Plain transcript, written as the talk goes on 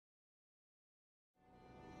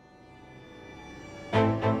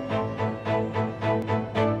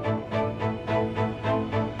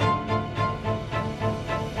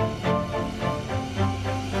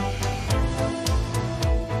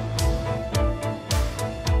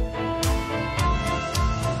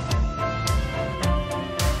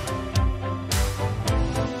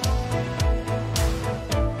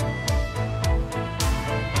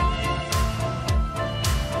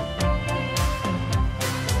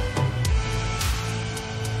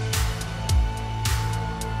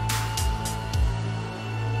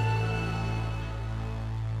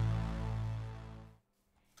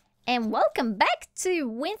And welcome back to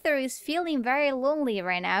Winther is feeling very lonely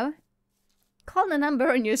right now. Call the number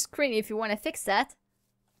on your screen if you want to fix that.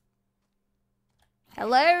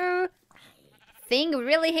 Hello? Thing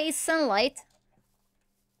really hates sunlight.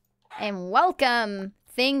 And welcome,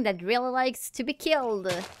 thing that really likes to be killed.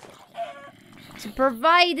 To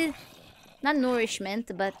provide, not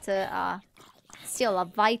nourishment, but still a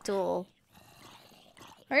vital...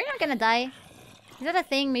 Are you not gonna die? Is that a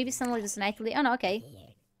thing? Maybe sunlight is nightly? Oh no, okay.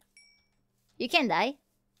 You can die.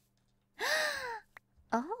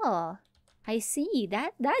 Oh, I see.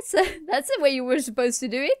 That's the way you were supposed to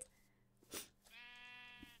do it.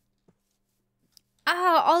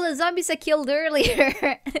 Oh, all the zombies I killed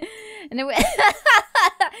earlier. And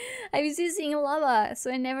I was using lava,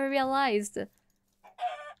 so I never realized.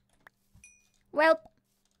 Well,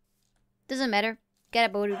 doesn't matter.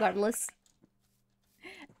 Get a boat regardless.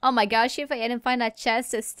 Oh my gosh, if I hadn't found that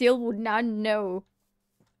chest, I still would not know.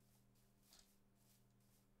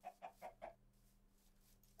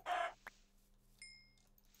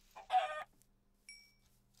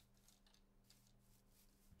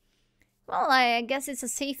 Well, I guess it's a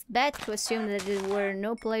safe bet to assume that there were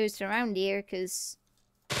no players around here, because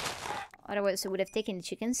otherwise I would have taken the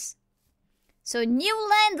chickens. So, new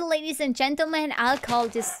land, ladies and gentlemen. I'll call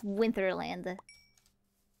this Winterland.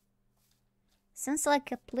 Sounds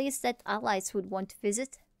like a place that allies would want to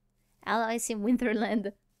visit. Allies in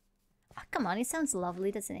Winterland. Oh, come on, it sounds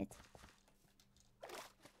lovely, doesn't it?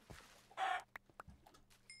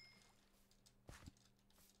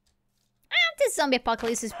 This zombie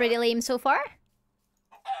apocalypse is pretty lame so far.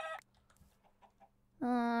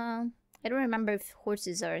 I don't remember if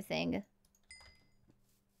horses are a thing.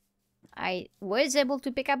 I was able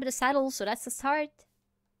to pick up the saddle, so that's a start.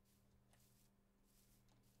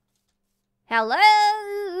 Hello?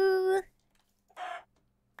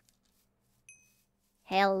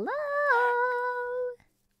 Hello?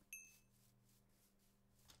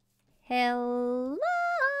 Hello?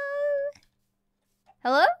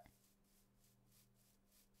 Hello?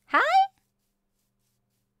 Hi?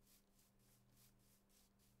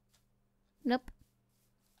 Nope.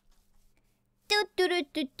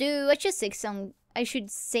 Do. I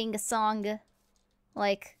should sing a song.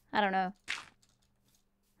 Like, I don't know.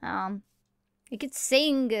 I could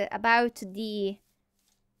sing about the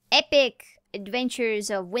epic adventures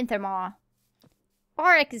of Wintermaw. Or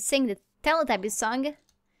I could sing the Teletubbies song.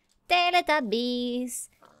 Teletubbies!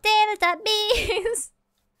 Teletubbies!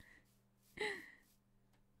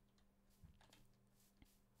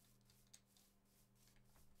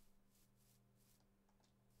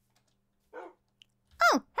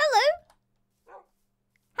 Oh, hello!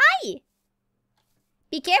 Hi!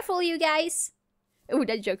 Be careful, you guys! Oh,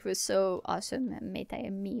 that joke was so awesome and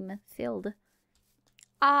meme filled.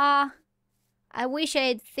 I wish I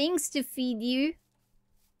had things to feed you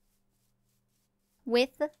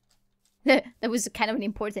with. That was kind of an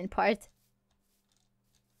important part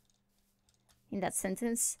in that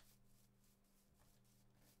sentence.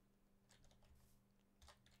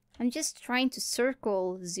 I'm just trying to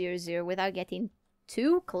circle 00 without getting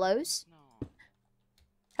too close. No.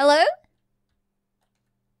 Hello?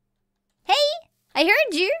 Hey! I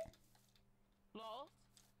heard you! Hello?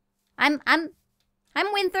 I'm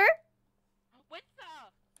Winther. Winther!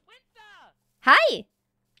 Winther! Hi!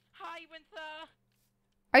 Hi, Winther!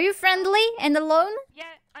 Are you friendly and alone?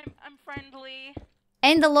 Yeah, I'm friendly.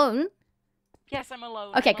 And alone? Yes, I'm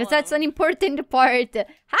alone. Okay, because that's an important part.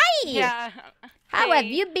 Hi! Yeah. How hey. have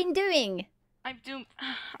you been doing? I'm doing...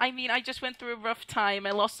 I mean, I just went through a rough time.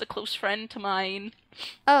 I lost a close friend to mine.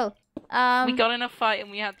 Oh, we got in a fight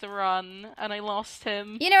and we had to run, and I lost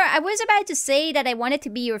him. You know, I was about to say that I wanted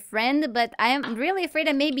to be your friend, but I am really afraid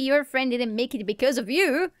that maybe your friend didn't make it because of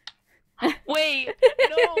you. Wait,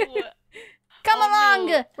 no! Come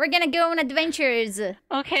along! No. We're gonna go on adventures.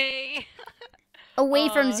 Okay. Away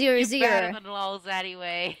from 00. You're better than lols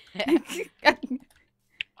anyway.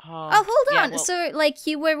 Oh, hold on. Yeah, well, so, like,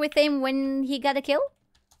 you were with him when he got a kill?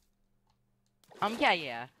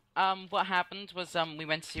 Yeah. What happened was, we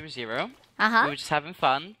went to 00. Uh-huh. We were just having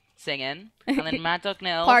fun, singing, and then Mad Dog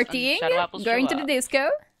Nils partying, and ShadowApples going to the disco.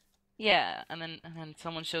 Yeah, and then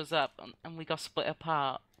someone shows up, and we got split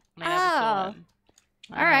apart. And I never saw him.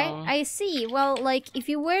 Alright, I see. Well, like, if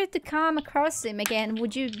you were to come across him again,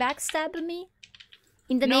 would you backstab me?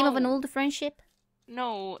 In the name of an old friendship?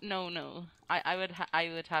 No. I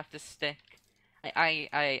would have to stick.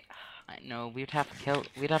 I no, we'd have to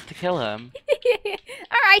kill him.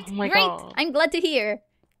 Alright, oh great. God. I'm glad to hear.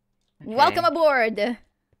 Okay. Welcome aboard.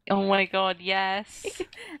 Oh my God, yes.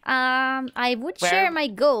 I would share my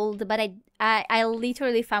gold, but I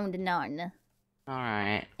literally found none.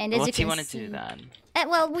 Alright. And as What you do you can want to see- do then?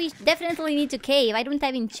 well, we definitely need to cave. I don't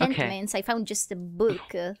have enchantments. I found just a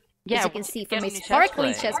book. As Yeah, you can see from get my on your sparkly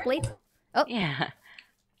chestplate. chest plate. Oh, Yeah.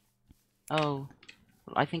 Oh.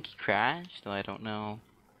 I think he crashed, or I don't know.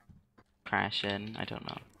 Crashing, I don't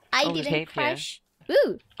know. I there's didn't cave here. crash.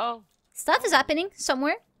 Ooh, Oh, stuff is happening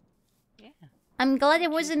somewhere. yeah. I'm glad I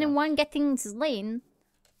Choose wasn't the us. one getting slain.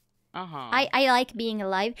 Uh-huh. I like being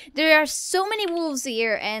alive. There are so many wolves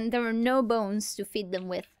here, and there are no bones to feed them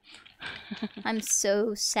with. I'm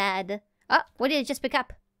so sad. Oh, what did I just pick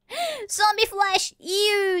up? Zombie flesh!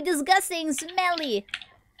 Ew, disgusting, smelly.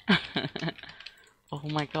 Oh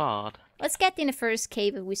my god. Let's get in the first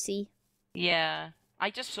cave we see. Yeah. I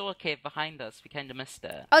just saw a cave behind us. We kind of missed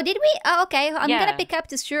it. Oh, did we? Oh, okay. I'm Yeah. gonna pick up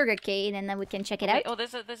the sugar cane, and then we can check it out. Oh,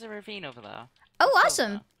 there's a ravine over there. Oh, Let's go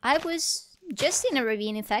over awesome. I was just in a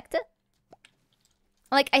ravine, in fact.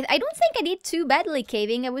 Like, I don't think I did too badly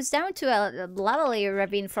caving. I was down to a lava layer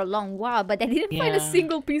ravine for a long while, but I didn't find a Yeah.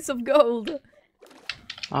 single piece of gold.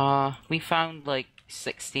 We found like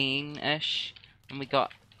 16-ish, and we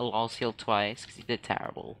got a lost heal twice because he did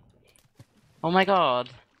terrible. Oh my god,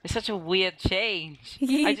 it's such a weird change.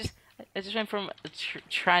 I just went from a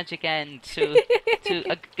tragic end to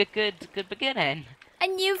a good beginning. A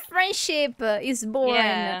new friendship is born.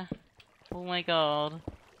 Yeah. Oh my god.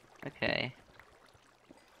 Okay.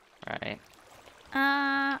 Right.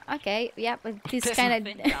 Okay. Yeah, but this There's kind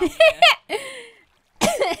nothing of... down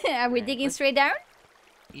there. Are we digging straight down?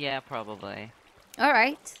 Yeah, probably.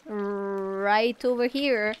 Alright. Right over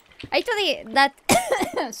here. Actually, that...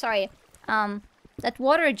 Sorry. That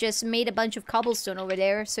water just made a bunch of cobblestone over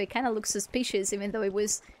there, so it kind of looks suspicious, even though it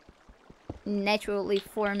was naturally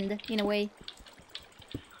formed, in a way.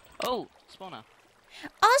 Oh, spawner.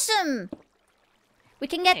 Awesome! We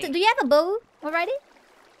can get... Hey. Do you have a bow already?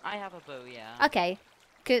 I have a bow, yeah. Okay.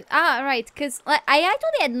 Right, because like, I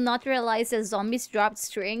actually had not realized that zombies dropped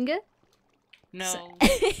string. No,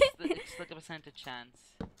 it's like a percentage chance.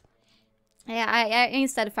 Yeah, I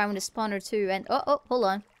instead found a spawner too, and... Oh, hold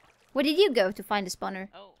on. Where did you go to find a spawner?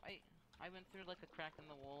 Oh, I went through like a crack in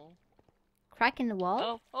the wall. Crack in the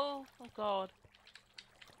wall? Oh god.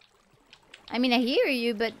 I mean, I hear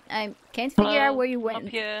you, but I can't figure out where you went. Up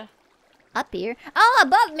here. Up here? Oh,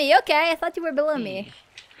 above me! Okay, I thought you were below me.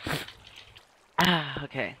 Ah,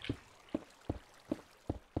 okay.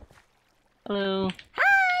 Hello.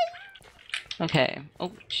 Hi! Okay.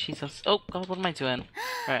 Oh, Jesus. Oh, God, what am I doing?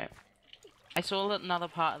 Right. I saw another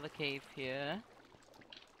part of the cave here.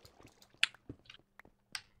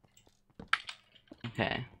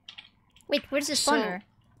 Okay. Wait, where's the spawner?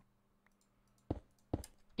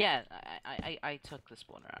 Yeah, I took the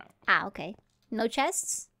spawner out. Ah, okay. No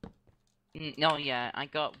chests? No, yeah, I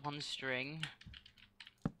got one string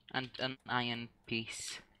and an iron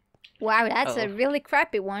piece. Wow, that's a really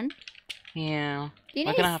crappy one. Yeah. You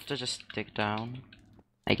We're need gonna have to just dig down,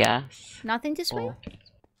 I guess. nothing to swing? Or-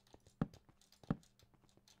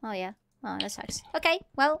 Oh, yeah. Oh, that sucks. Okay,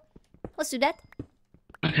 well, let's do that.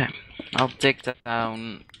 Okay, I'll dig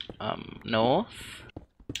down, north.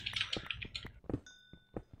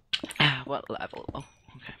 Ah, what level? Oh,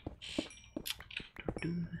 okay.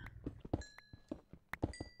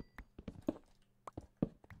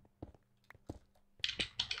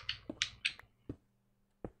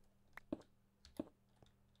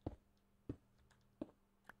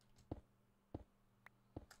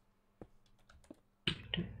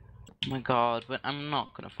 Oh my god, but I'm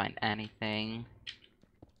not gonna find anything.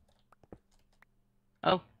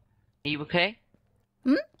 Oh, are you okay?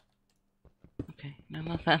 Hmm? Okay, no,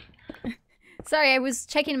 nothing. Sorry, I was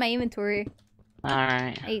checking my inventory.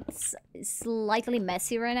 Alright. It's slightly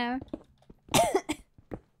messy right now.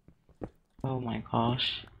 Oh my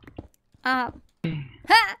gosh. Ha!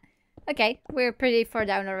 Okay, we're pretty far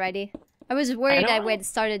down already. I was worried that we had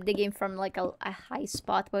started digging from like a high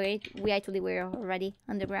spot, but we actually were already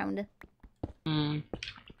underground. I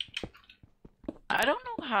don't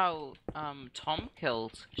know how Tom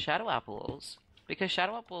killed ShadowApples, because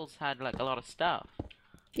ShadowApples had like a lot of stuff.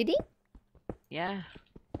 Did he? Yeah.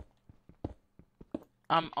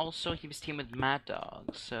 Also he was teamed with Mad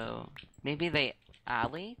Dog, so maybe they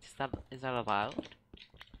allied? Is that allowed?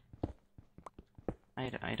 I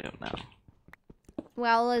don't know.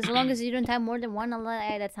 Well, as long as you don't have more than one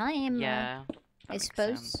at a time. Yeah. I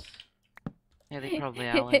suppose. Sense. Yeah, they probably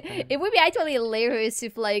allied then. It would be actually hilarious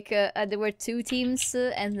if like there were two teams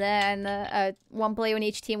and then one player on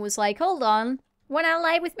each team was like, "Hold on, wanna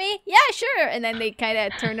ally with me? Yeah, sure." And then they kind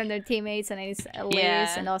of turned on their teammates, and it's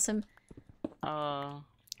hilarious and awesome.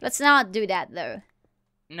 Let's not do that though.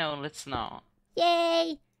 No, let's not.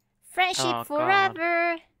 Yay! Friendship Oh,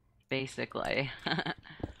 forever. Basically.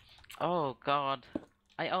 Oh god.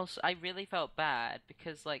 I really felt bad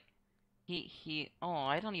because like oh,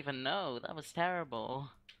 I don't even know. That was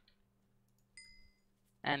terrible.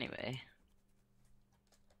 Anyway.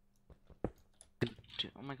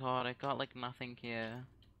 Oh my god, I got like nothing here.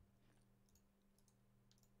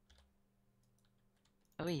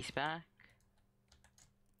 Oh, he's back.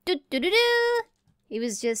 Do. He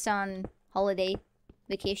was just on holiday,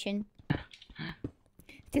 vacation.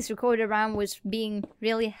 This recorder round was being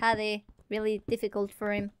really heavy, really difficult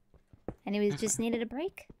for him, and he was just needed a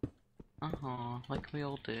break. Like we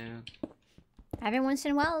all do. Every once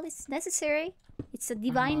in a while, it's necessary. It's a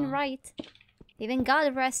divine right. Even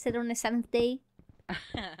God rested on the 7th day.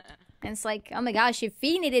 And it's like, oh my gosh, if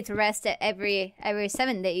he needed to rest every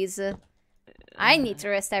 7 days, I need to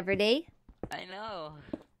rest every day. I know.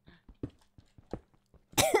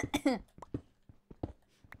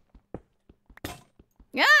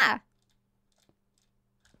 Yeah!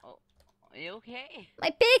 Oh, are you okay? My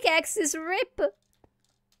pickaxe is rip!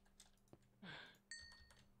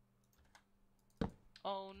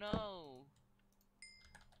 Oh no!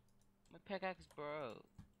 My pickaxe broke.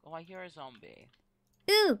 Oh, I hear a zombie.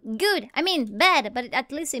 Ooh, good! I mean, bad, but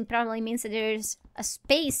at least it probably means that there's a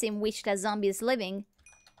space in which that zombie is living.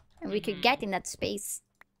 And we could get in that space.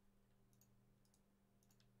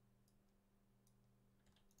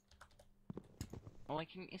 Oh,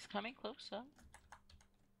 it's coming closer.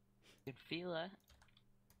 You can feel it.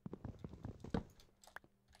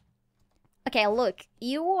 Okay, look.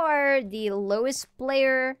 You are the lowest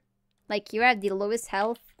player. Like, you have the lowest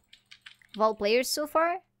health of all players so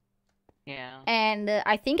far. Yeah. And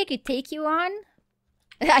I think I could take you on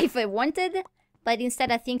if I wanted. But instead,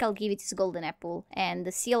 I think I'll give you this golden apple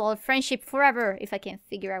and seal our friendship forever if I can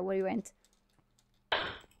figure out where you went.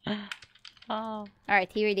 Oh.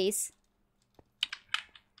 Alright, here it is.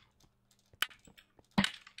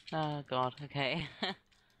 Oh god, okay.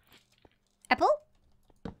 Apple?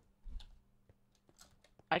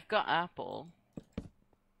 I've got apple.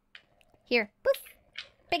 Here, poof.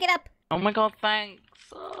 Pick it up. Oh my god, thanks.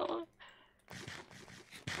 Oh.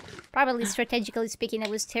 Probably strategically speaking, that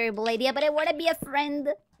was a terrible idea, but I want to be a friend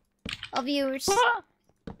of yours.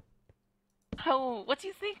 Oh, what do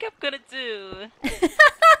you think I'm gonna do?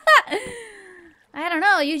 I don't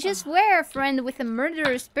know, you just were a friend with a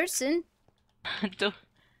murderous person. Don't...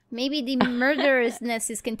 Maybe the murderousness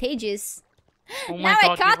is contagious. Oh my now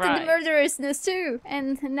god, I caught you're right. the murderousness too,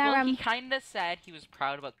 and now well, I'm... he kinda said he was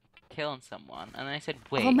proud about killing someone, and I said,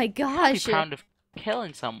 wait, oh my I'd gosh. be proud of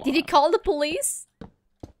killing someone. Did you call the police?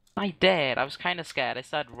 I did. I was kinda scared. I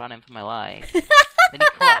started running for my life. Then he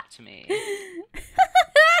caught up to me.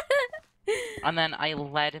 And then I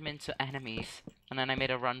led him into enemies, and then I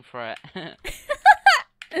made a run for it.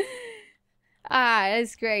 Ah,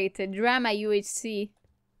 that's great. Drama UHC.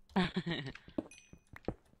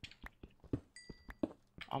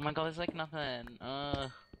 Oh my god, there's like nothing.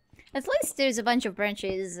 At least there's a bunch of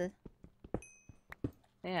branches.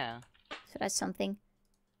 Yeah. So that's something.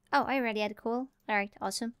 Oh, I already had coal. Alright,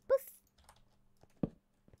 awesome. Poof.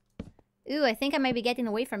 Ooh, I think I might be getting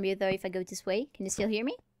away from you though if I go this way. Can you still hear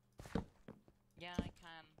me? Yeah, I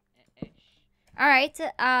can. Ish. Alright,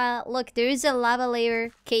 look, there is a lava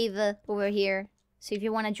layer cave over here. So if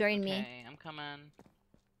you want to join me. Okay, I'm coming.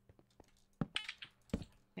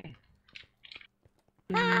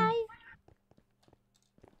 Hi!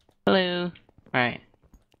 Hello. Right.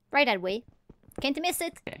 Right that way. Can't miss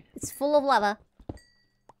it. Okay. It's full of lava.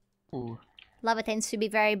 Ooh. Lava tends to be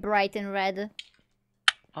very bright and red.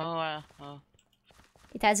 Oh,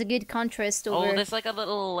 It has a good contrast over... Oh, there's like a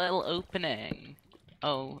little opening.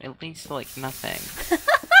 Oh, it leads to like nothing.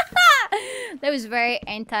 That was very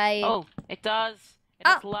anti... Oh, it does. It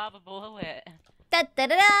has lava below it. Da da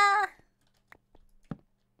da da!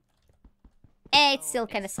 Eh, it still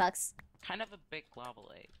kinda sucks. Kind of a big lava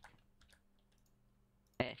lake.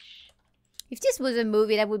 Ish. If this was a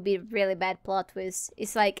movie, that would be a really bad plot twist.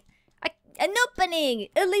 It's like, an opening!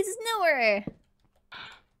 It leads nowhere!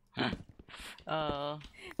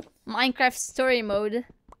 Minecraft story mode.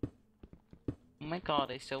 Oh my god,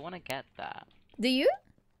 I still want to get that. Do you?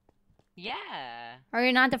 Yeah. Are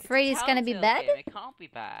you not afraid it's gonna be bad? Game. It can't be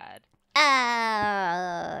bad.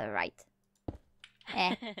 Right.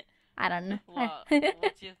 Eh, I don't know.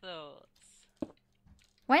 What's your thoughts?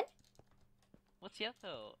 What? What's your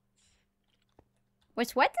thoughts?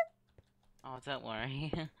 What's what? Oh, don't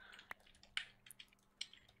worry.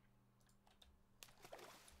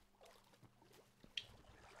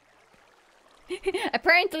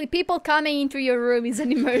 Apparently people coming into your room is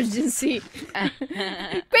an emergency.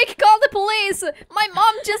 Quick, call the police! My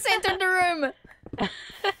mom just entered the room!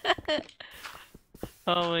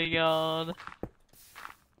 Oh my god.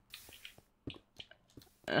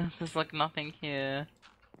 There's like nothing here.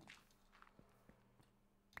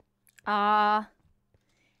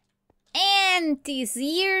 And this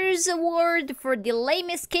year's award for the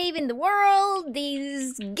lamest cave in the world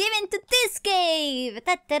is given to this cave!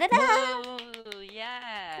 Da-da-da-da! Whoa,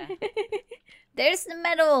 yeah! There's the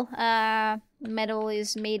medal. Metal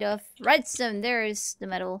is made of redstone. There's the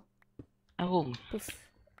medal. Oh, Poof.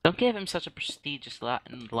 don't give him such a prestigious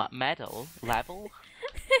medal level.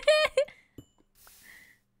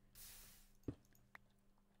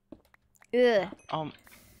 Ugh. Oh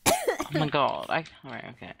my god. Alright,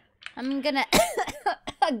 okay. I'm gonna...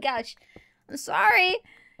 Oh gosh. I'm sorry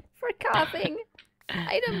for coughing.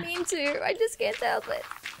 I don't mean to. I just can't help it.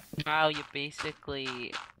 Wow, you're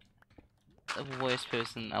basically the worst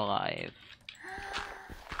person alive.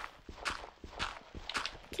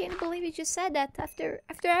 Can't believe you just said that after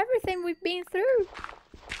everything we've been through.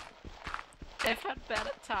 I've had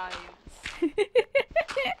better times.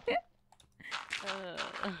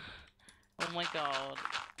 Oh my god.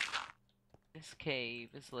 This cave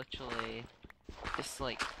is literally just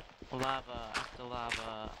like lava after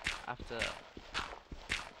lava after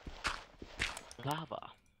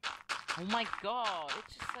lava. Oh my god,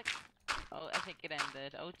 it's just like... Oh, I think it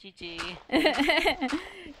ended. Oh, GG.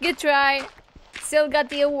 Good try. Still got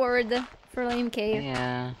the award for Lame Cave.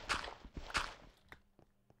 Yeah.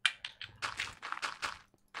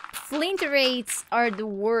 Flint rates are the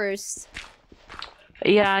worst.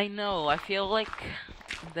 Yeah, I know. I feel like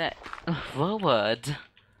that lowered.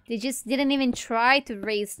 They just didn't even try to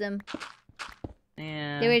raise them.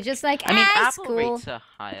 Yeah. They were just like, I mean, it's apple cool. rates are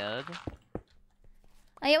higher.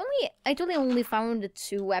 I totally only found the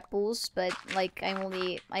 2 apples, but like I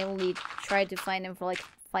only tried to find them for like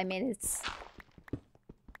 5 minutes.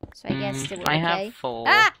 So I guess they were okay. I have 4.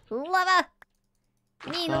 Ah! Lava!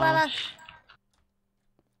 We need lava! Gosh.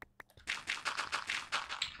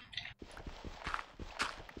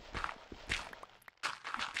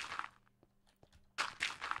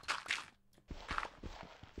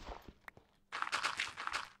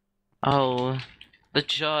 Oh, the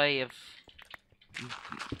joy of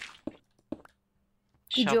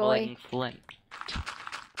The shoveling joy. flint.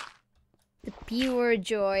 The pure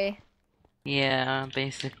joy. Yeah,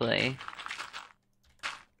 basically.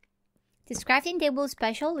 This crafting table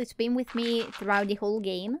special, it's been with me throughout the whole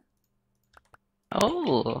game.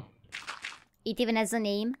 Oh. It even has a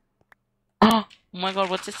name. Oh my god,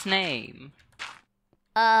 what's its name?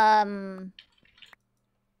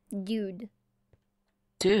 Dude.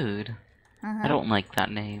 Dude. Uh-huh. I don't like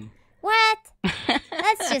that name. What?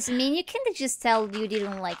 That's just mean. You can't just tell Dude you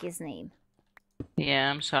don't like his name. Yeah,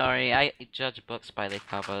 I'm sorry. I judge books by their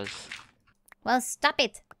covers. Well, stop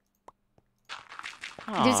it.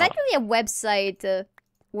 Aw. There's actually a website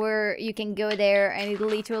where you can go there and it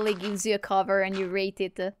literally gives you a cover and you rate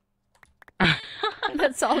it.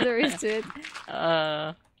 That's all there is to it.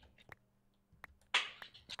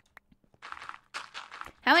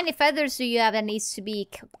 How many feathers do you have that needs to be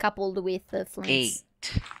coupled with flints?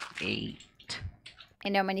 8.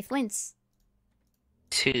 And how many flints?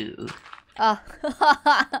 2. Oh,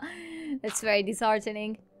 that's very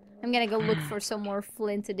disheartening. I'm gonna go look for some more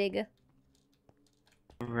flint to dig.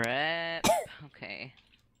 Rep. Okay.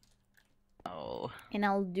 Oh. And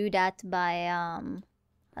I'll do that by, I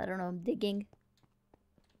don't know, digging.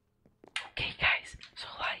 Okay, guys. So,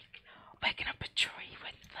 like, we're gonna betray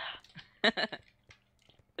Winther.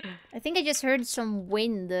 I think I just heard some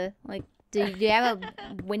wind. Like, do you have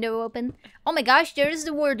a window open? Oh my gosh, there is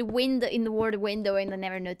the word wind in the word window and I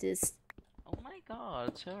never noticed. Oh my god,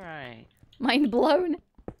 it's alright. Mind blown.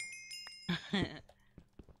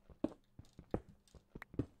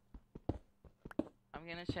 I'm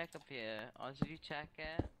gonna check up here. Oh, did you check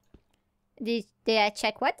it? Did I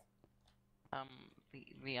check what?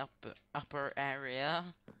 The upper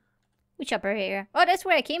area. Which upper area? Oh, that's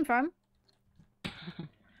where I came from.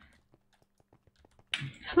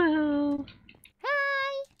 Hello.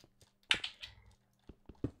 Hi.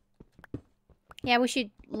 Yeah, we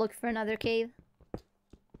should look for another cave.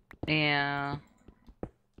 Yeah.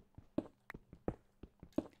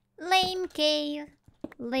 Lame cave.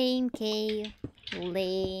 Lame cave.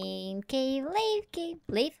 Lame cave. Lame cave.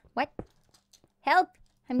 Leave? What? Help!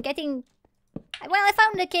 I'm getting... Well, I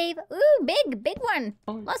found a cave. Ooh, big one.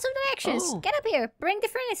 Oh. Lots of directions. Oh. Get up here. Bring the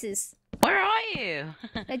furnaces. Where are you?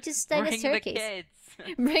 I just Bring a the staircase. kids.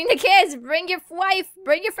 Bring the kids. Bring your wife.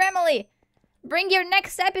 Bring your family. Bring your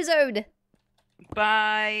next episode.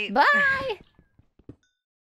 Bye. Bye.